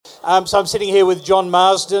So I'm sitting here with John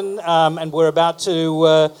Marsden, and we're about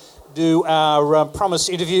to do our promised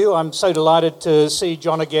interview. I'm so delighted to see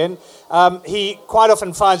John again. He quite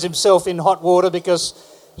often finds himself in hot water because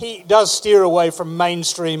he does steer away from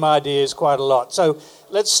mainstream ideas quite a lot. So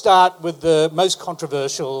let's start with the most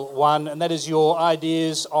controversial one, and that is your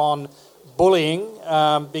ideas on bullying,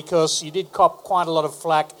 because you did cop quite a lot of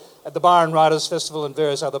flack at the Byron Writers Festival and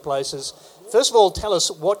various other places. First of all, tell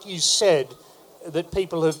us what you said that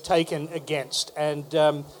people have taken against, and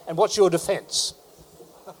what's your defence?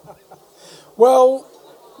 Well,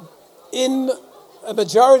 in a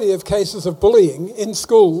majority of cases of bullying in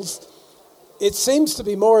schools, it seems to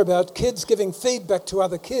be more about kids giving feedback to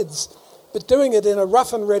other kids, but doing it in a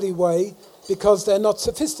rough and ready way because they're not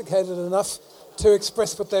sophisticated enough to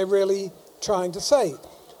express what they're really trying to say.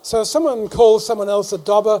 So if someone calls someone else a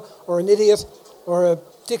dobber or an idiot or a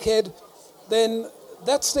dickhead, then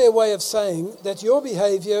that's their way of saying that your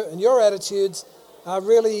behaviour and your attitudes are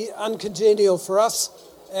really uncongenial for us,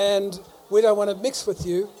 and we don't want to mix with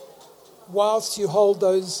you whilst you hold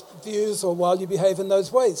those views or while you behave in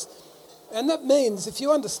those ways. And that means if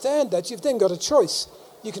you understand that, you've then got a choice.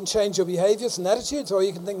 You can change your behaviours and attitudes, or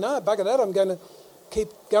you can think, no, bugger that, I'm going to keep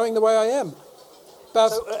going the way I am. But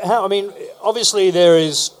so, obviously there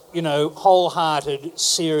is, wholehearted,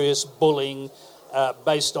 serious bullying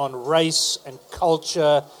based on race and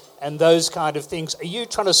culture and those kind of things. Are you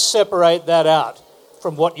trying to separate that out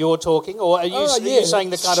from what you're talking, or are you saying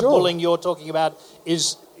the kind of bullying you're talking about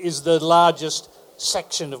is the largest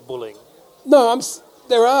section of bullying? No,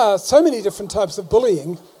 there are so many different types of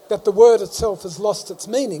bullying that the word itself has lost its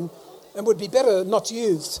meaning and would be better not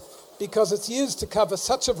used, because it's used to cover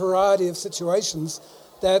such a variety of situations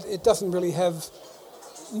that it doesn't really have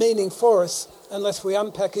meaning for us unless we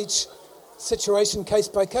unpack each situation case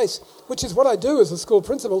by case, which is what I do as a school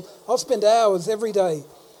principal. I'll spend hours every day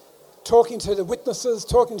talking to the witnesses,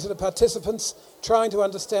 talking to the participants, trying to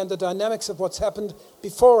understand the dynamics of what's happened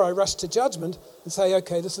before I rush to judgment and say,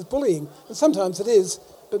 okay, this is bullying. And sometimes it is,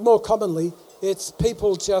 but more commonly it's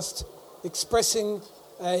people just expressing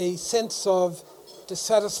a sense of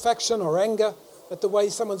dissatisfaction or anger at the way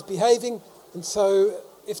someone's behaving. And so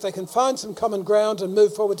if they can find some common ground and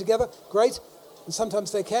move forward together, great. And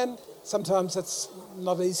sometimes they can. Sometimes that's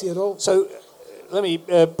not easy at all. So let me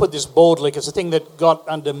put this boldly, because the thing that got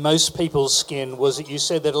under most people's skin was that you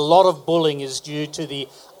said that a lot of bullying is due to the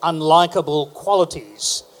unlikable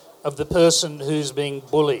qualities of the person who's being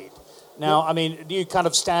bullied. Now, do you kind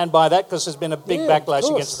of stand by that? Because there's been a big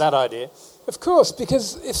backlash against that idea. Of course,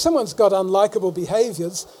 because if someone's got unlikable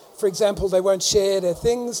behaviours, for example, they won't share their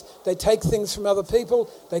things, they take things from other people,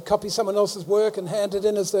 they copy someone else's work and hand it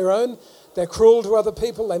in as their own, they're cruel to other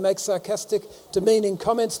people, they make sarcastic, demeaning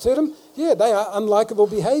comments to them, they are unlikable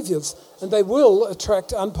behaviours, and they will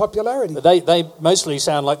attract unpopularity. But they mostly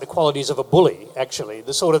sound like the qualities of a bully, actually.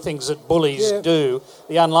 The sort of things that bullies do,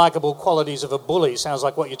 the unlikable qualities of a bully sounds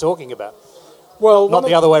like what you're talking about. Well, not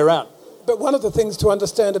the other way around. But one of the things to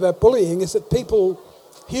understand about bullying is that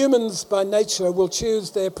humans by nature will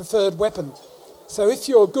choose their preferred weapon. So if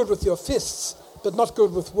you're good with your fists, but not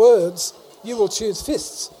good with words, you will choose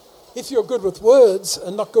fists. If you're good with words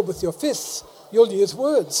and not good with your fists, you'll use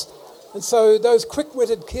words. And so those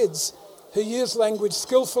quick-witted kids who use language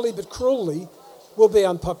skillfully but cruelly will be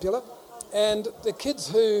unpopular. And the kids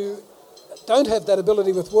who don't have that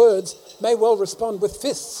ability with words may well respond with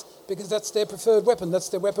fists, because that's their preferred weapon, that's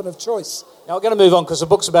their weapon of choice. Now, I'm going to move on because the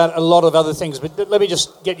book's about a lot of other things, but let me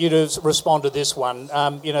just get you to respond to this one.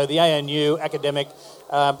 The ANU academic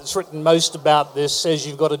that's written most about this says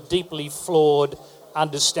you've got a deeply flawed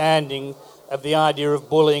understanding of the idea of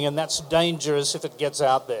bullying, and that's dangerous if it gets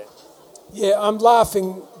out there. Yeah, I'm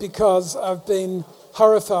laughing because I've been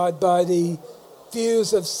horrified by the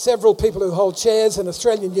views of several people who hold chairs in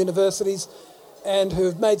Australian universities and who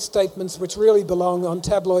have made statements which really belong on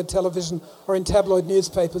tabloid television or in tabloid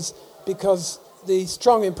newspapers, because the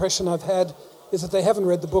strong impression I've had is that they haven't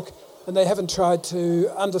read the book and they haven't tried to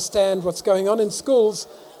understand what's going on in schools,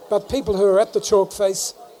 but people who are at the chalk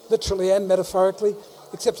face, literally and metaphorically,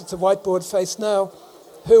 except it's a whiteboard face now,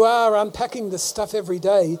 who are unpacking this stuff every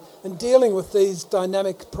day and dealing with these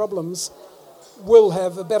dynamic problems will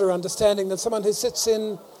have a better understanding than someone who sits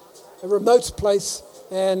in a remote place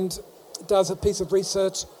and does a piece of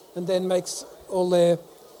research and then makes all their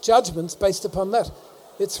judgments based upon that.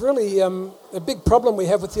 It's really a big problem we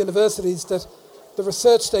have with universities, that the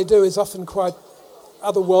research they do is often quite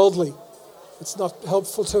otherworldly. It's not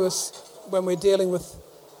helpful to us when we're dealing with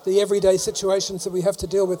the everyday situations that we have to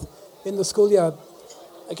deal with in the schoolyard.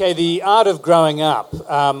 Okay, the art of growing up. There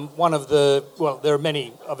are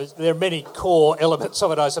many core elements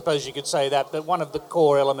of it. I suppose you could say that, but one of the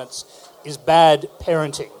core elements is bad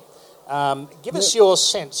parenting. Give us your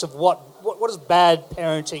sense of what does bad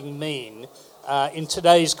parenting mean in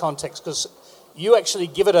today's context? Because you actually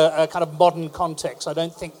give it a kind of modern context. I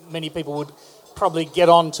don't think many people would probably get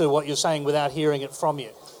on to what you're saying without hearing it from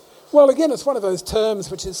you. Well, again, it's one of those terms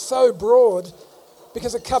which is so broad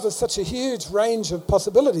because it covers such a huge range of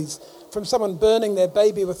possibilities, from someone burning their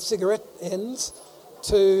baby with cigarette ends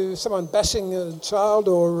to someone bashing a child,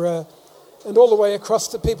 and all the way across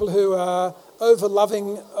to people who are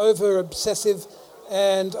over-loving, over-obsessive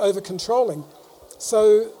and over-controlling.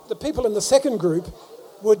 So the people in the second group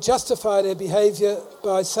would justify their behaviour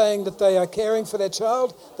by saying that they are caring for their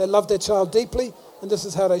child, they love their child deeply, and this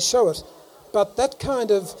is how they show it. But that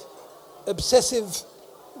kind of obsessive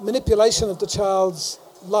manipulation of the child's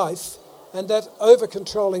life and that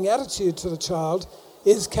over-controlling attitude to the child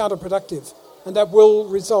is counterproductive, and that will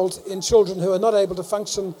result in children who are not able to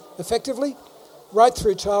function effectively right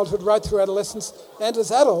through childhood, right through adolescence, and as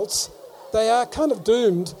adults they are kind of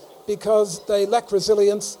doomed because they lack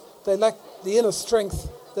resilience, they lack the inner strength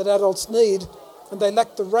that adults need, and they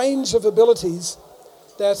lack the range of abilities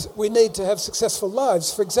that we need to have successful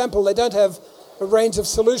lives. For example, they don't have a range of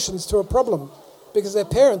solutions to a problem because their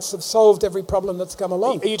parents have solved every problem that's come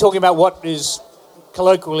along. Are you talking about what is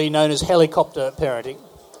colloquially known as helicopter parenting?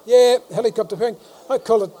 Yeah, helicopter parenting. I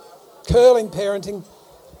call it curling parenting,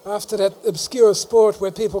 after that obscure sport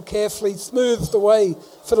where people carefully smooth the way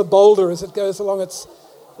for the boulder as it goes along its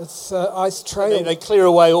ice trail. They clear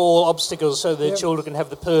away all obstacles so their children can have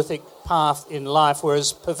the perfect path in life,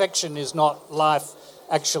 whereas perfection is not life.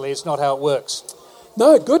 Actually, it's not how it works.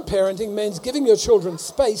 No, good parenting means giving your children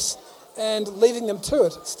space and leaving them to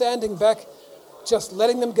it, standing back, just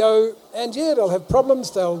letting them go. And yeah, they'll have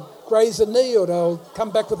problems, they'll graze a knee, or they'll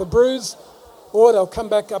come back with a bruise, or they'll come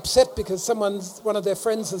back upset because one of their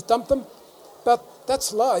friends has dumped them. But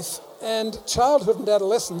that's life. And childhood and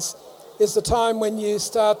adolescence is the time when you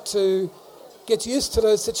start to get used to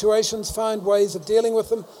those situations, find ways of dealing with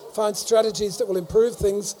them, find strategies that will improve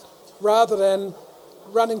things, rather than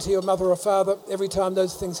running to your mother or father every time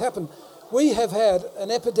those things happen. We have had an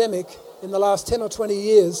epidemic in the last 10 or 20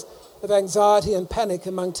 years of anxiety and panic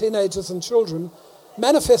among teenagers and children,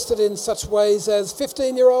 manifested in such ways as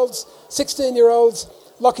 15-year-olds, 16-year-olds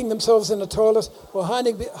locking themselves in a toilet or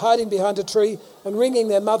hiding behind a tree and ringing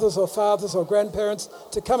their mothers or fathers or grandparents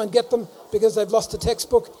to come and get them because they've lost a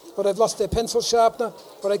textbook or they've lost their pencil sharpener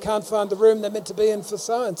or they can't find the room they're meant to be in for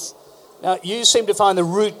science. Now, you seem to find the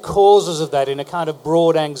root causes of that in a kind of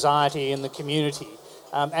broad anxiety in the community,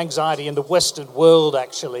 anxiety in the Western world,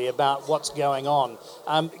 actually, about what's going on.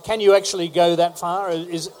 Can you actually go that far?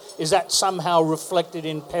 Is that somehow reflected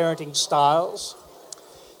in parenting styles?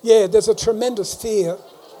 Yeah, there's a tremendous fear.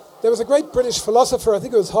 There was a great British philosopher, I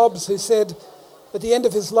think it was Hobbes, who said at the end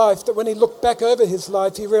of his life that when he looked back over his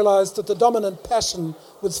life, he realised that the dominant passion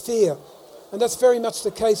was fear. And that's very much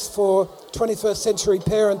the case for 21st century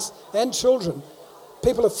parents and children.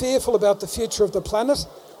 People are fearful about the future of the planet.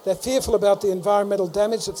 They're fearful about the environmental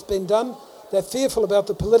damage that's been done. They're fearful about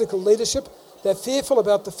the political leadership. They're fearful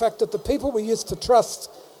about the fact that the people we used to trust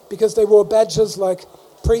because they wore badges like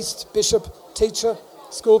priest, bishop, teacher,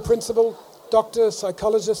 school principal, doctor,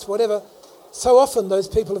 psychologist, whatever, so often those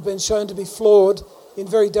people have been shown to be flawed in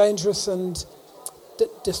very dangerous and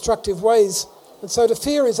destructive ways. And so the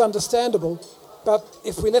fear is understandable, but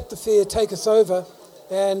if we let the fear take us over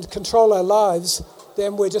and control our lives,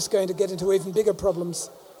 then we're just going to get into even bigger problems.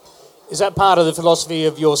 Is that part of the philosophy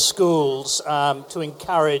of your schools, to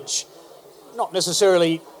encourage not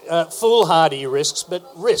necessarily foolhardy risks, but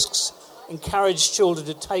risks? Encourage children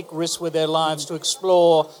to take risks with their lives, to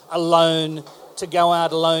explore alone, to go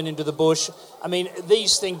out alone into the bush. I mean,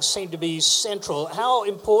 these things seem to be central. How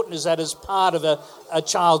important is that as part of a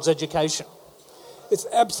child's education? It's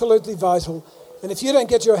absolutely vital. And if you don't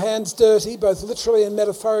get your hands dirty, both literally and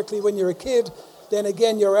metaphorically, when you're a kid, then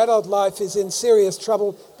again, your adult life is in serious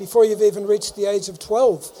trouble before you've even reached the age of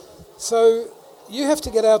 12. So you have to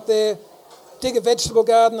get out there, dig a vegetable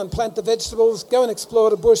garden and plant the vegetables, go and explore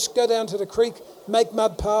the bush, go down to the creek, make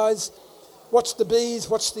mud pies, watch the bees,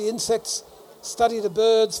 watch the insects, study the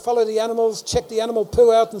birds, follow the animals, check the animal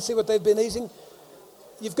poo out and see what they've been eating.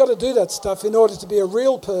 You've got to do that stuff in order to be a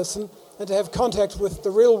real person and to have contact with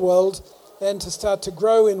the real world and to start to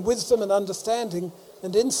grow in wisdom and understanding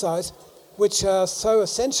and insight, which are so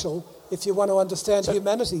essential if you want to understand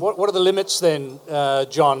humanity. What are the limits then,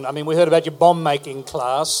 John? I mean, we heard about your bomb-making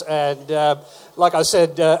class, and like I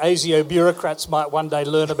said, ASIO bureaucrats might one day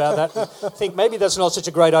learn about that and think maybe that's not such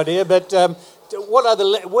a great idea, but what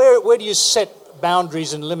are where do you set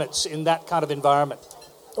boundaries and limits in that kind of environment?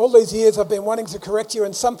 All these years I've been wanting to correct you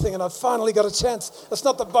in something, and I've finally got a chance. It's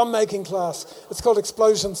not the bomb-making class. It's called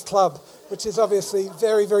Explosions Club, which is obviously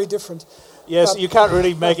very, very different. Yes, you can't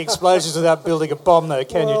really make explosions without building a bomb, though,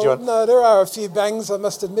 can you, John? No, there are a few bangs, I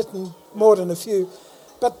must admit, and more than a few.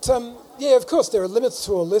 But, yeah, of course, there are limits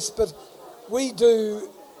to all this, but we do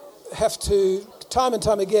have to, time and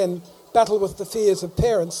time again, battle with the fears of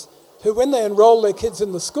parents who, when they enrol their kids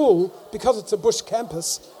in the school, because it's a bush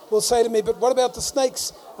campus, will say to me, but what about the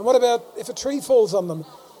snakes? And what about if a tree falls on them?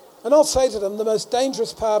 And I'll say to them, the most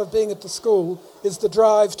dangerous part of being at the school is the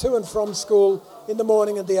drive to and from school in the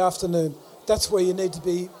morning and the afternoon. That's where you need to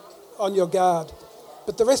be on your guard.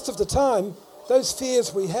 But the rest of the time, those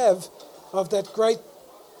fears we have of that great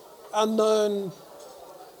unknown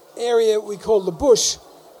area we call the bush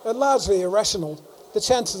are largely irrational. The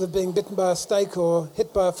chances of being bitten by a snake or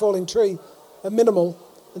hit by a falling tree are minimal.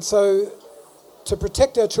 And so to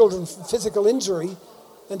protect our children from physical injury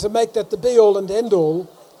and to make that the be-all and end-all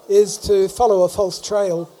is to follow a false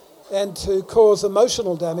trail and to cause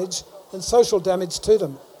emotional damage and social damage to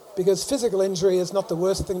them. Because physical injury is not the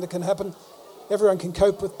worst thing that can happen. Everyone can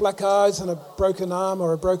cope with black eyes and a broken arm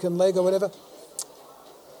or a broken leg or whatever.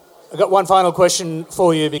 I've got one final question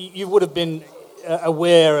for you. You would have been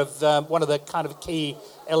aware of one of the kind of key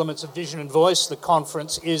elements of Vision and Voice, the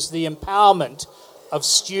conference, is the empowerment of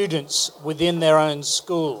students within their own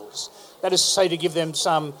schools. That is to say, to give them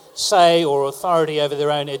some say or authority over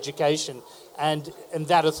their own education, and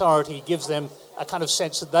that authority gives them a kind of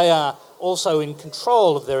sense that they are also in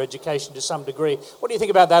control of their education to some degree. What do you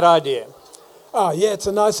think about that idea? Oh, yeah, it's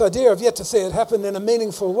a nice idea. I've yet to see it happen in a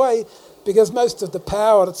meaningful way, because most of the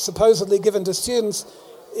power that's supposedly given to students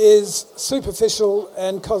is superficial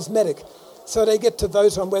and cosmetic. So they get to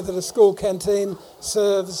vote on whether the school canteen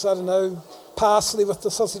serves, I don't know, parsley with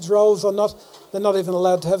the sausage rolls or not. They're not even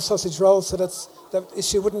allowed to have sausage rolls, so that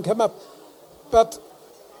issue wouldn't come up. But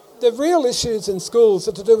the real issues in schools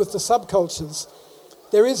are to do with the subcultures.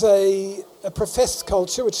 There is a professed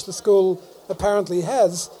culture, which the school apparently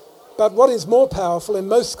has, but what is more powerful in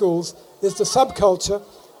most schools is the subculture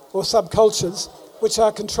or subcultures, which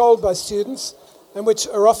are controlled by students and which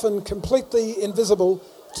are often completely invisible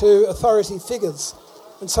to authority figures.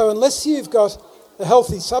 And so unless you've got a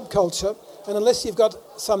healthy subculture, and unless you've got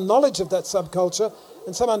some knowledge of that subculture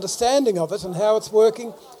and some understanding of it and how it's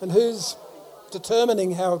working and who's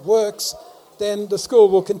determining how it works, then the school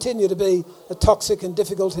will continue to be a toxic and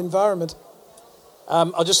difficult environment.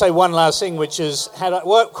 I'll just say one last thing, which is,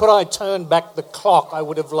 could I turn back the clock, I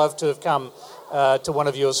would have loved to have come to one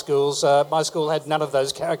of your schools. My school had none of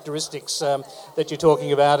those characteristics that you're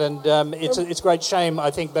talking about, and it's a great shame, I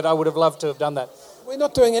think, but I would have loved to have done that. We're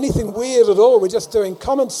not doing anything weird at all. We're just doing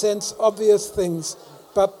common sense, obvious things,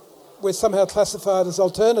 but we're somehow classified as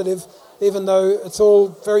alternative, even though it's all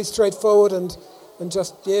very straightforward and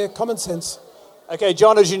just, common sense. Okay,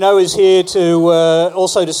 John, as you know, is here to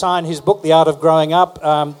also to sign his book, The Art of Growing Up.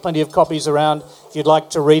 Plenty of copies around if you'd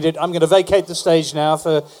like to read it. I'm going to vacate the stage now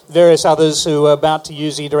for various others who are about to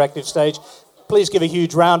use the interactive stage. Please give a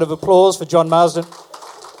huge round of applause for John Marsden.